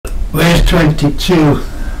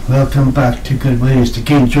R22, welcome back to Good Ways. The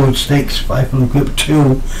King George Stakes, 5 from Group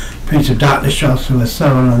 2, Prince of Darkness shot through a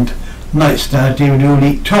Sutherland, Night Star, David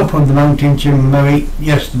O'Leary, top of the mountain, Jim Murray,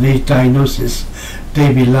 yesterday's diagnosis,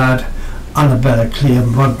 Davy Ladd, Annabella Clear,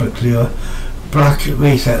 Rodbert Clear, Black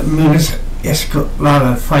Racer, Munis, Escort,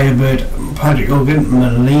 Lara, Firebird, Patrick Hogan,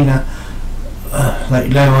 Melina,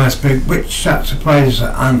 like Leo Asperg, Witch, Shat Surprise,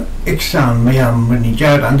 and Ixan, Mayam, Winnie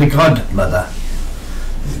Jarrett, and the Godmother.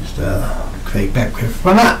 It's Craig Beckwith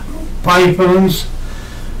runner, 5 balloons,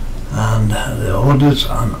 and the orders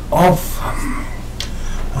are off,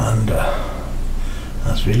 and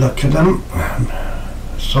as we look at them,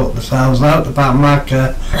 sort themselves out. The back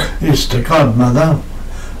marker is the Godmother,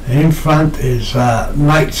 in front is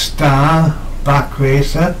Night Star, Back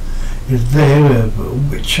Racer is there,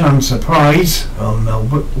 Witch on Surprise,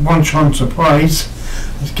 One Chance Surprise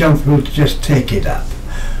has come through to just take it up.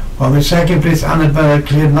 From the second place, Annabella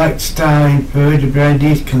Clear, Night Star in third, behind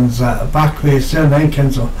these comes Back Racer, then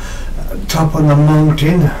comes top on the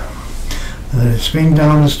mountain. Swing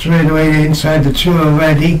down the straightaway inside the two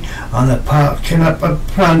already on the parking up at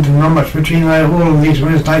front, and not much between all of these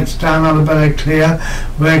winners. Night Star, Annabella Clear,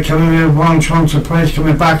 we're coming with One Chance Surprise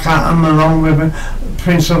coming back at them along with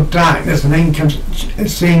Prince of Darkness, and then comes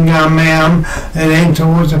Seeing Mayhem, and then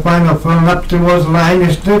towards the final film up towards the line.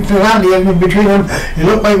 It's the rally in between them. It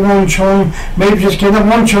looked like One Chance, maybe just getting up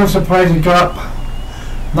One Chance Surprise and got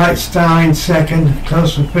up. Night Star in second,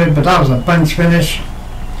 close to third, but that was a bunch finish.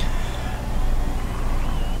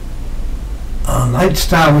 Night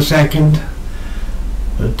Star was second,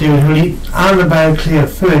 but David Hooley, Annabelle Clear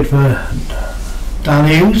third for Dan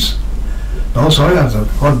Hughes. No, sorry, that was a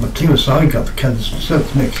one, but Clear, sorry, got the colours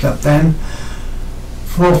mixed up then.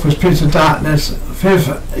 Fourth was Prince of Darkness, fifth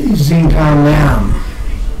Zinkan Lamb.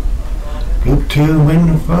 Group 2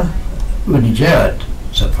 win for Woody Jarrett.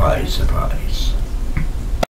 Surprise, surprise.